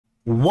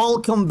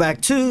Welcome back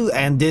to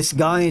and this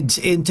guide.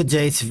 In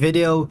today's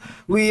video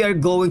we are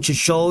going to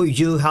show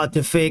you how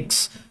to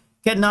fix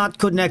cannot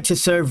connect to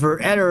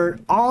server error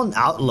on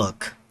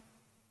Outlook.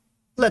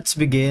 Let's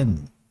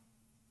begin.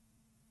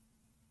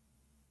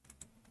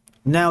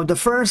 Now the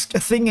first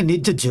thing you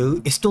need to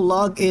do is to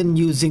log in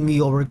using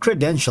your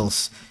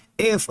credentials.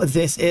 If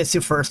this is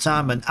your first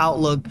time on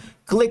Outlook,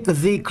 click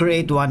the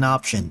create one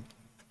option,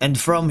 and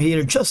from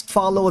here just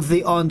follow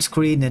the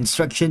on-screen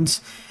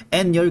instructions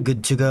and you're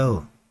good to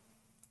go.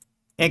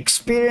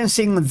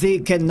 Experiencing the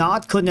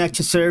cannot connect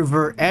to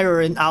server error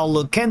in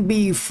Outlook can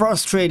be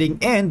frustrating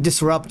and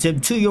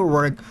disruptive to your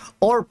work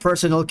or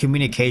personal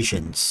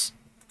communications.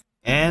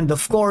 And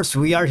of course,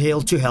 we are here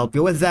to help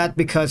you with that,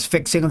 because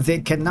fixing the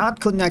cannot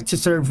connect to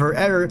server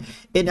error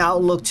in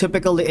Outlook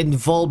typically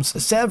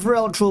involves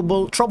several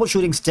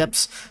troubleshooting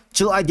steps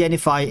to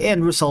identify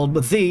and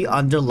resolve the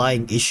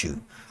underlying issue.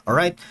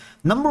 Alright,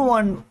 number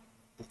one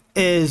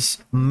is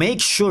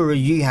make sure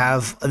you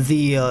have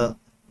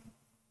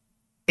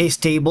a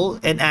stable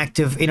and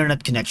active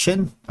internet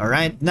connection. All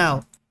right,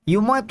 now you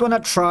might want to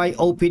try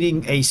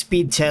opening a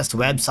speed test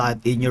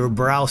website in your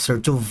browser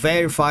to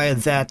verify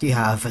that you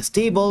have a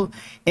stable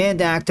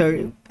and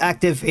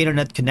active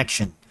internet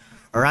connection.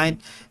 All right,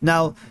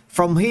 now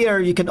from here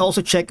you can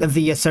also check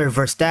the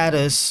server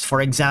status. For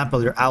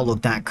example, your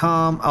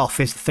outlook.com,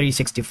 Office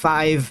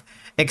 365,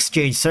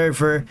 Exchange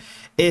server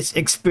is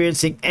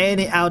experiencing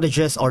any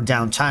outages or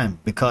downtime,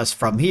 because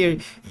from here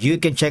you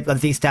can check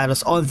the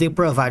status on the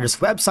provider's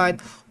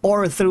website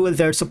or through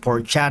their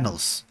support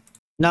channels.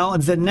 Now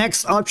the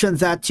next option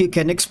that you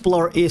can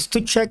explore is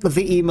to check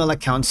the email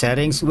account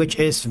settings, which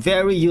is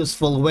very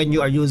useful when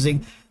you are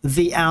using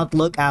the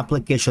Outlook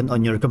application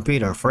on your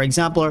computer. For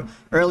example,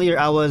 earlier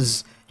I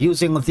was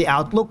using the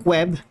Outlook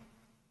web.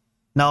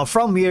 Now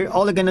from here,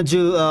 all you're gonna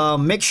do,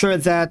 make sure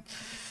that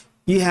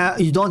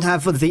you don't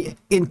have the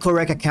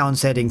incorrect account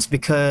settings,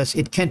 because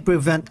it can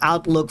prevent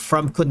Outlook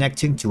from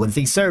connecting to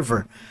the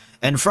server.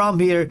 And from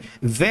here,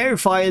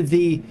 verify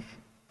the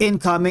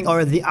incoming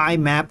or the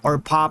IMAP or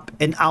POP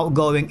and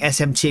outgoing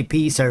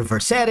SMTP server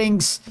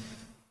settings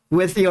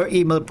with your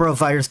email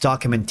provider's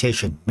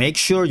documentation. Make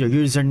sure your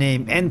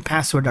username and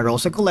password are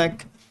also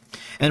correct.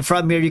 And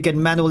from here, you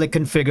can manually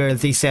configure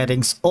the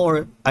settings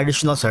or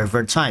additional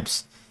server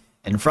types.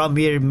 And from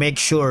here, make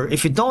sure,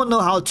 if you don't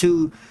know how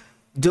to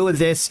do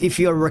this, if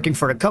you're working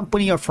for a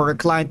company or for a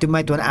client, you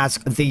might want to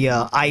ask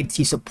the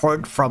IT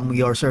support from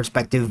your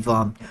respective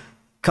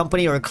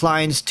company or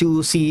clients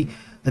to see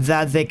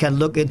that they can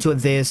look into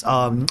this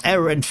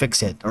error and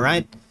fix it. All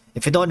right,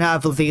 if you don't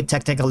have the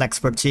technical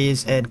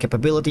expertise and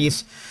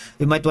capabilities,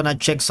 you might want to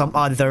check some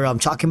other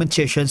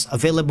documentations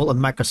available on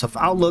Microsoft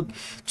Outlook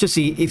to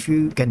see if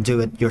you can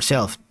do it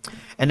yourself.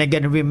 And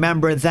again,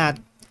 remember that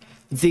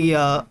the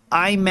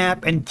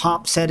IMAP and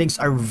POP settings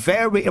are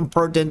very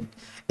important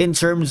in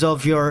terms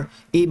of your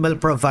email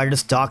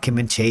provider's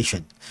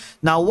documentation.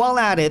 Now, while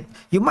at it,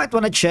 you might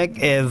want to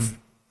check if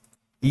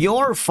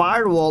your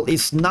firewall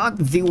is not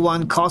the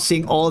one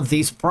causing all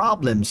these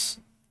problems.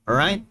 All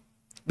right,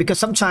 because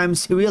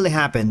sometimes it really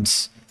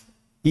happens.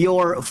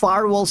 Your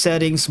firewall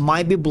settings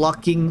might be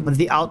blocking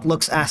the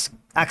Outlook's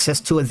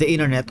access to the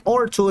internet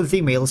or to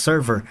the mail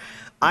server.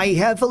 I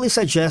heavily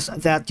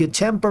suggest that you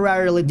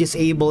temporarily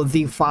disable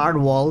the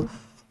firewall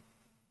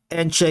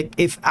and check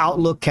if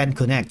Outlook can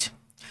connect.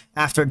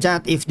 After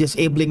that, if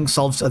disabling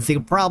solves the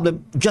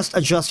problem, just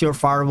adjust your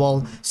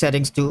firewall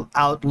settings to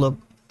Outlook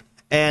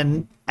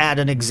and add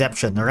an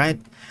exception. All right,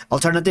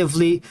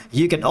 alternatively,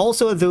 you can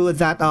also do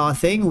that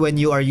thing when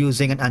you are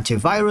using an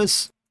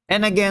antivirus.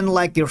 And again,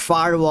 like your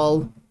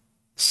firewall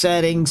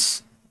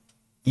settings,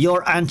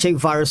 your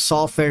antivirus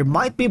software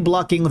might be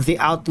blocking the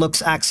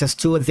Outlook's access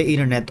to the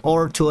internet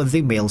or to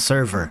the mail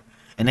server.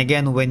 And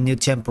again, when you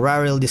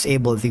temporarily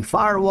disable the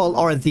firewall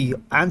or the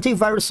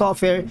antivirus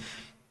software,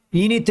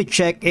 you need to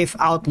check if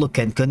Outlook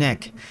can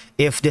connect.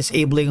 If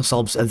disabling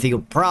solves the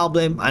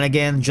problem, and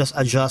again, just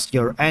adjust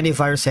your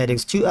antivirus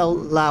settings to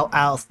allow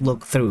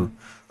Outlook through.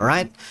 All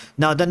right,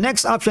 now the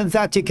next option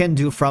that you can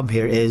do from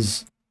here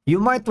is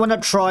you might want to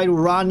try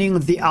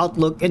running the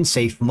Outlook in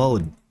safe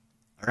mode.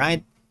 All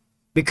right,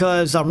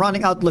 because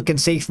running Outlook in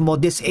safe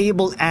mode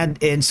disable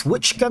add-ins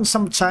which can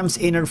sometimes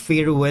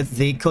interfere with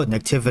the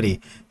connectivity.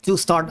 To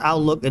start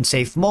Outlook in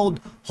safe mode,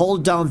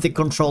 hold down the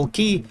control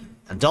key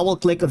and double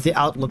click the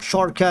Outlook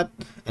shortcut,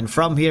 and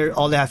from here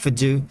all you have to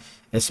do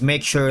is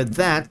make sure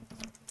that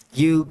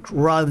you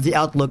run the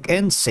Outlook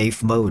in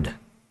safe mode.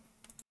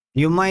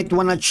 You might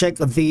want to check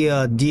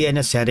the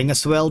DNS setting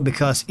as well,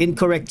 because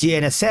incorrect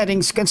DNS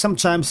settings can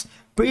sometimes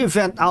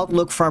prevent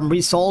Outlook from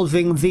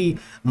resolving the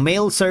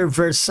mail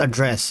server's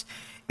address.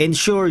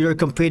 Ensure your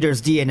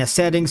computer's DNS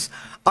settings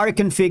are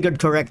configured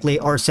correctly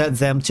or set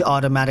them to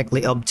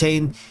automatically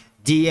obtain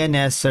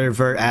DNS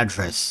server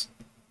address.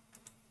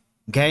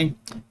 Okay,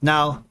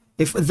 now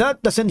if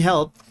that doesn't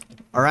help,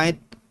 all right,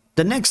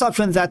 the next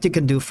option that you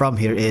can do from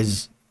here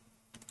is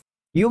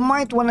you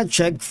might want to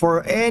check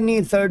for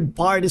any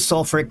third-party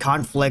software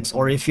conflicts,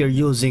 or if you're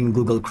using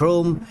Google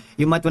Chrome,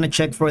 you might want to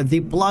check for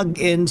the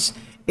plugins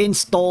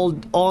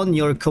installed on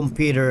your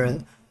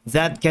computer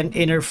that can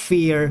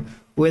interfere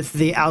with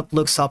the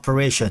Outlook's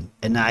operation,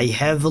 and I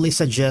heavily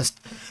suggest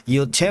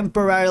you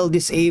temporarily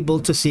disable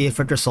to see if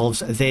it resolves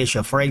the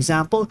issue. For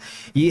example,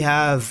 you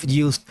have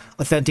used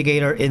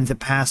Authenticator in the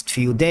past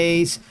few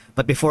days,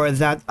 but before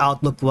that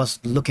Outlook was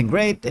looking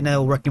great and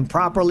working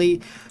properly.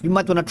 You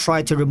might want to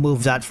try to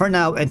remove that for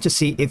now and to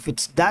see if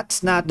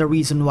that's not the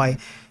reason why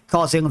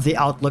causing the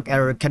Outlook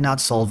error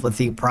cannot solve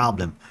the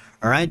problem.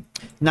 All right,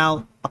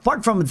 now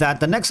apart from that,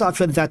 the next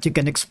option that you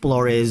can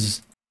explore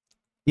is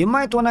you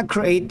might want to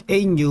create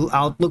a new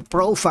Outlook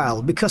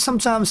profile, because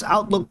sometimes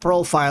Outlook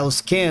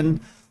profiles can,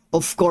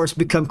 of course,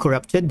 become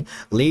corrupted,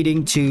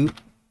 leading to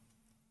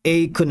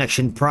a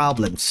connection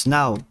problems.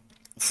 Now,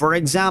 for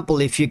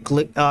example, if you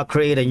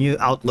create a new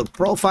Outlook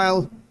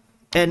profile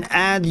and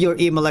add your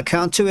email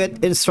account to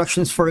it,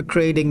 instructions for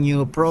creating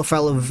new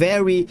profile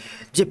vary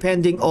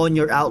depending on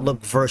your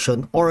Outlook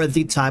version or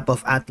the type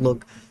of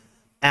Outlook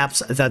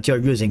apps that you're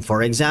using.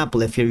 For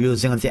example, if you're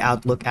using the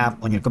Outlook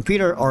app on your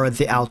computer or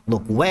the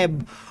Outlook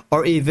web,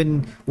 or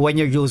even when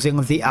you're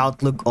using the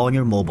Outlook on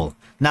your mobile.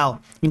 Now,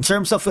 in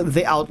terms of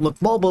the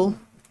Outlook mobile,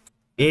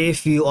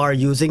 if you are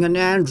using an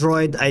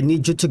Android, I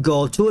need you to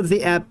go to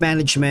the app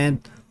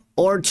management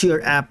or to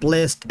your app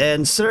list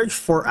and search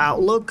for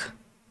Outlook.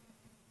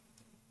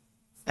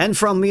 And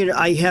from here,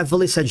 I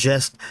heavily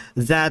suggest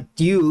that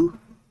you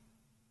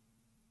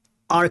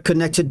are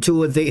connected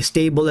to the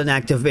stable and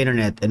active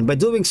internet, and by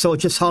doing so,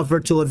 just hover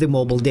to the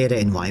mobile data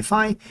and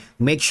Wi-Fi.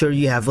 Make sure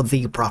you have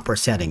the proper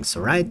settings,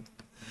 all right?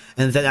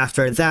 And then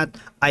after that,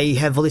 I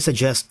heavily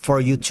suggest for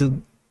you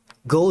to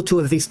go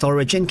to the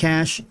storage and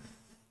cache,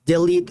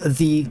 delete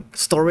the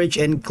storage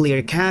and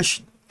clear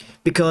cache,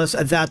 because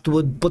that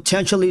would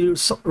potentially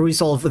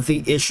resolve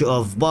the issue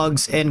of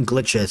bugs and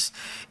glitches.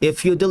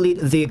 If you delete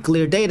the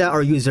clear data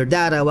or user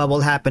data, what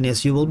will happen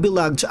is you will be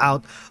logged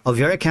out of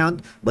your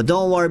account. But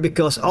don't worry,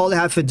 because all you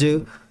have to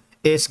do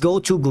is go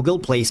to Google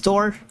Play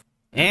Store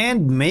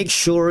and make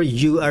sure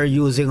you are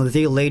using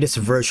the latest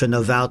version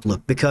of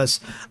Outlook,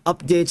 because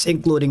updates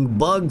including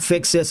bug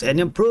fixes and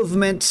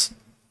improvements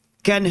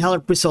can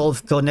help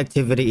resolve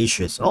connectivity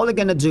issues. All you're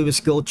gonna do is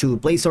go to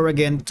Play Store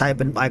again, type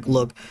in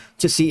Outlook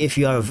to see if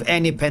you have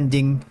any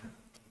pending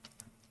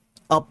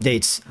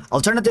updates.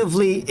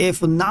 Alternatively,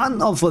 if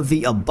none of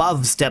the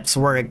above steps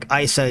work,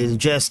 I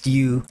suggest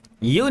you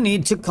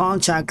need to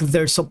contact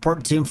their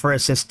support team for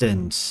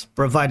assistance,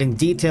 providing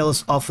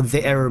details of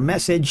the error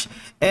message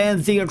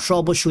and the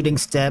troubleshooting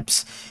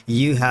steps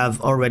you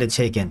have already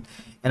taken.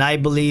 And I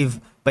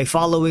believe by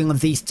following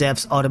these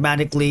steps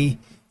automatically,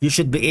 you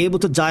should be able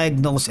to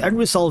diagnose and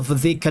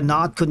resolve the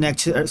cannot connect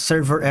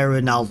server error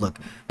in Outlook.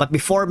 But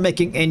before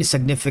making any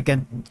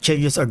significant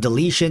changes or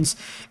deletions,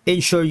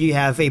 ensure you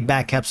have a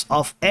backups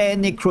of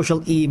any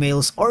crucial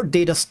emails or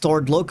data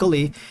stored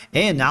locally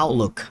in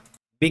Outlook.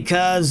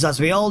 Because as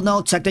we all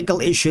know,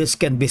 technical issues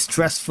can be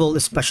stressful,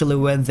 especially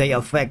when they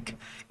affect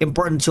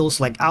important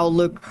tools like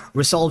Outlook.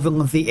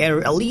 Resolving the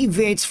error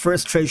alleviates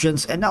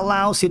frustrations and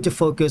allows you to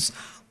focus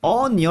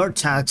on your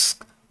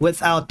tasks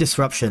without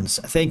disruptions.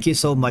 Thank you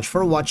so much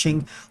for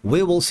watching.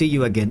 We will see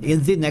you again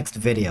in the next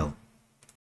video.